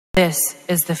This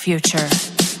is the future.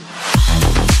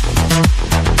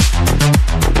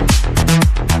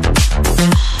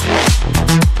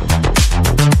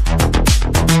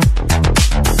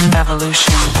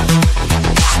 Evolution.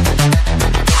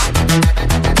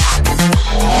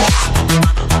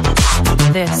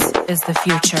 This is the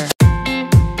future.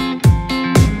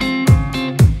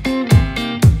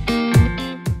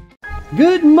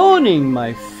 Good morning,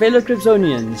 my fellow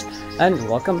Kryptonians, and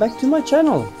welcome back to my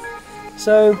channel.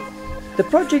 So, the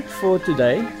project for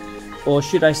today, or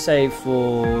should I say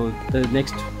for the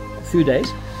next few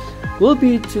days, will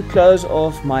be to close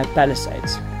off my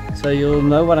Palisades. So you'll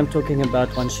know what I'm talking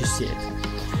about once you see it.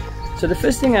 So the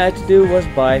first thing I had to do was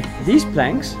buy these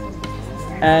planks,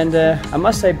 and I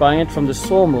must say buying it from the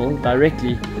sawmill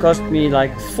directly cost me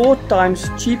like 4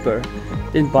 times cheaper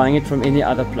than buying it from any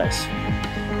other place.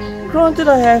 Granted,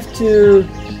 I have to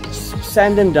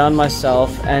sand them down myself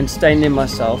and stain them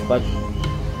myself, but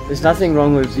there's nothing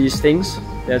wrong with these things.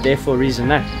 They're there for a reason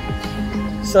now.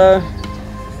 So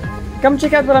come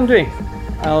check out what I'm doing.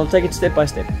 I'll take it step by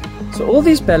step. So all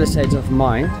these Palisades of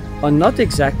mine are not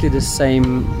exactly the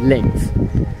same length,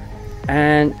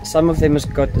 and some of them has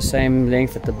got the same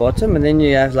length at the bottom, and then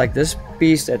you have like this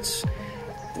piece that's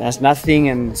nothing.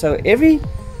 And so every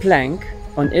plank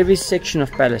on every section of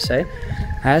Palisade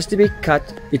has to be cut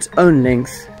its own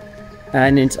length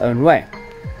and its own way.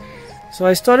 So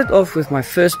I started off with my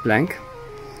first plank,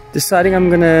 deciding I'm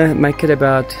gonna make it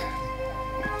about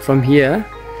from here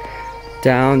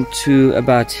down to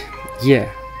about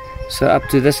here, so up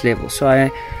to this level. So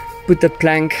I put the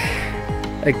plank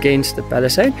against the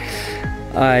Palisade,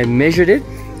 I measured it,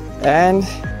 and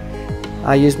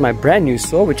I used my brand new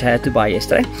saw, which I had to buy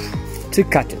yesterday, to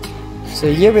cut it.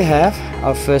 So here we have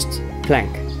our first plank.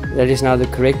 That is now the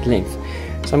correct length.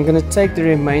 So I'm going to take the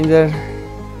remainder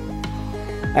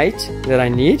 8 that I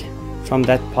need from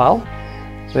that pile.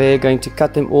 We're going to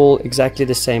cut them all exactly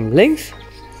the same length,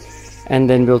 and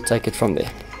then we'll take it from there.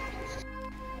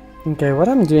 Okay, what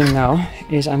I'm doing now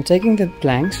is I'm taking the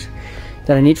planks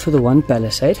that I need for the one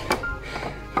Palisade.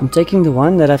 I'm taking the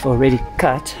one that I've already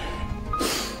cut,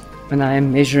 and I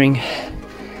am measuring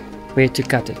where to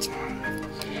cut it,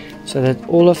 so that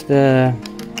all of the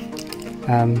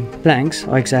planks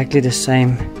are exactly the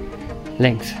same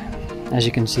length, as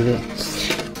you can see there.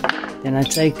 Then I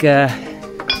take a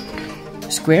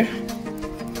square.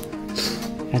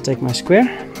 I take my square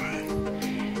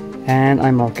and I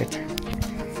mark it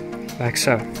like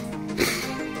so,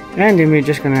 and then we're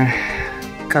just gonna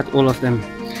cut all of them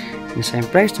in the same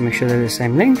place to make sure they're the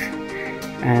same length,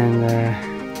 and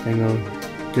then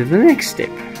we'll do the next step.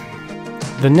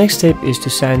 The next step is to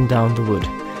sand down the wood.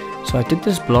 So I took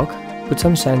this block, put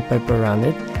some sandpaper around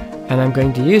it, and I'm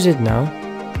going to use it now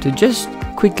to just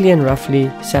quickly and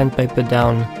roughly sandpaper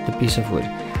down the piece of wood.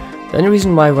 The only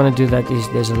reason why I want to do that is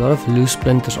there's a lot of loose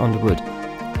splinters on the wood,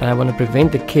 and I want to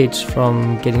prevent the kids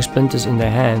from getting splinters in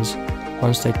their hands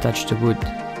once they touch the wood.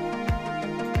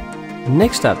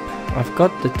 Next up, I've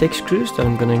got the tech screws that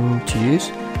I'm going to use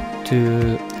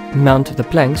to mount the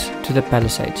planks to the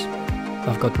Palisades.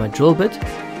 I've got my drill bit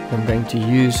that I'm going to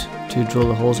use to drill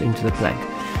the holes into the plank.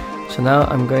 So now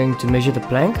I'm going to measure the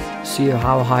plank, see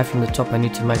how high from the top I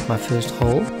need to make my first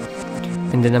hole,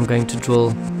 and then I'm going to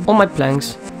drill all my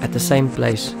planks at the same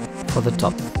place for the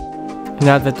top.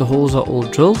 Now that the holes are all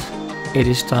drilled, it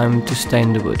is time to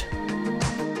stain the wood.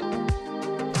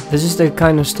 This is the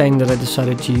kind of stain that I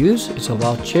decided to use. It's a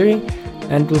wild cherry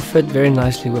and will fit very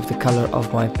nicely with the color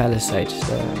of my Palisades.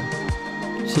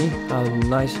 See how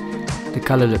nice the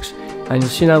color looks, and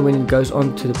you'll see now when it goes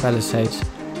onto the Palisades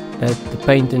that the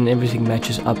paint and everything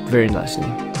matches up very nicely.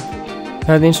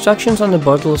 Now the instructions on the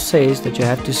bottle says that you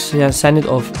have to sand it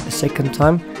off a second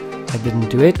time. I didn't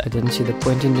do it, I didn't see the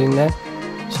point in doing that,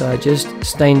 so I just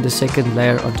stained the second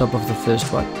layer on top of the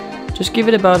first one. Just give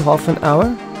it about half an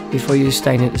hour before you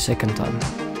stain it a second time.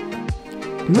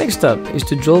 Next up is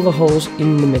to drill the holes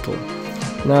in the metal.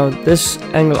 Now this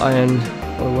angle iron,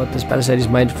 or what this Palisade is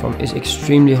made from, is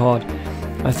extremely hard.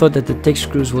 I thought that the tech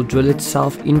screws will drill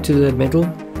itself into the metal,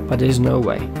 but there's no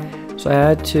way. So I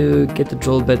had to get the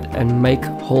drill bit and make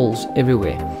holes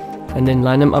everywhere, and then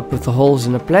line them up with the holes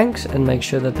in the planks and make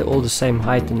sure that they're all the same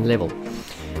height and level.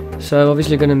 So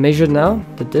obviously going to measure now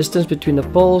the distance between the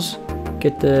poles,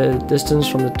 get the distance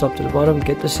from the top to the bottom,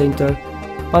 get the center,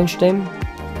 punch them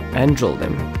and drill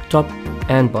them, top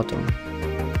and bottom.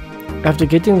 After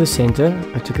getting the center,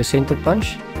 I took a center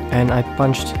punch and I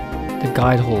punched the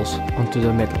guide holes onto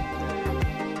the metal,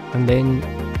 and then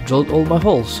drilled all my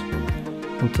holes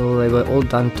until they were all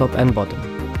done top and bottom.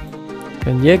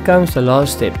 And here comes the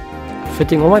last step,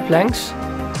 fitting all my planks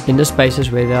in the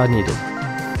spaces where they are needed.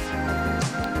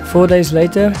 4 days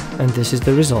later, and this is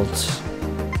the results.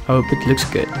 Hope it looks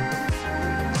good.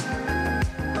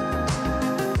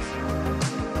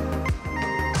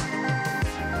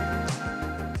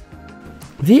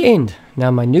 The end.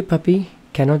 Now my new puppy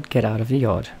cannot get out of the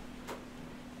yard.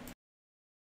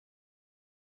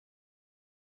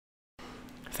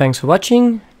 Thanks for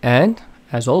watching, and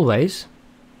as always,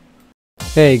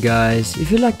 hey guys,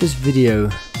 if you like this video,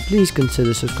 please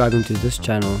consider subscribing to this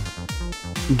channel.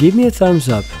 Give me a thumbs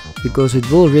up, because it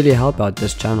will really help out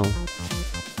this channel.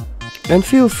 And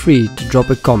feel free to drop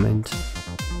a comment.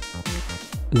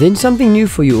 Then something new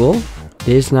for you all.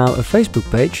 There's now a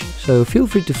Facebook page, so feel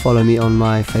free to follow me on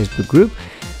my Facebook group.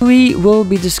 We will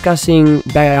be discussing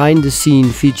behind the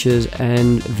scene features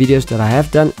and videos that I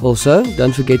have done. Also,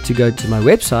 don't forget to go to my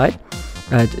website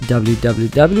at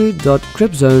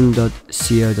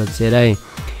www.criptzone.co.za,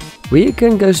 where you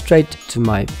can go straight to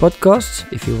my podcasts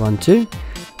if you want to.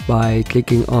 By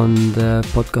clicking on the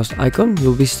podcast icon,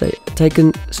 you'll be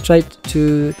taken straight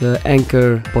to the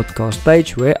Anchor podcast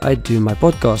page where I do my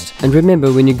podcast. And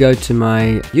remember, when you go to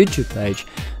my YouTube page,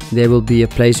 there will be a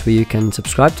place where you can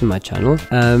subscribe to my channel.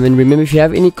 And remember, if you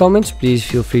have any comments, please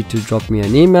feel free to drop me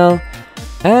an email.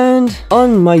 And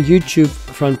on my YouTube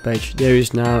front page, there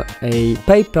is now a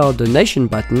PayPal donation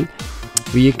button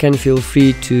where you can feel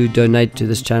free to donate to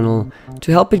this channel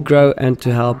to help it grow and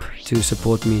to help to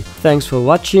support me. Thanks for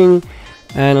watching,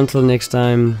 and until next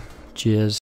time, cheers.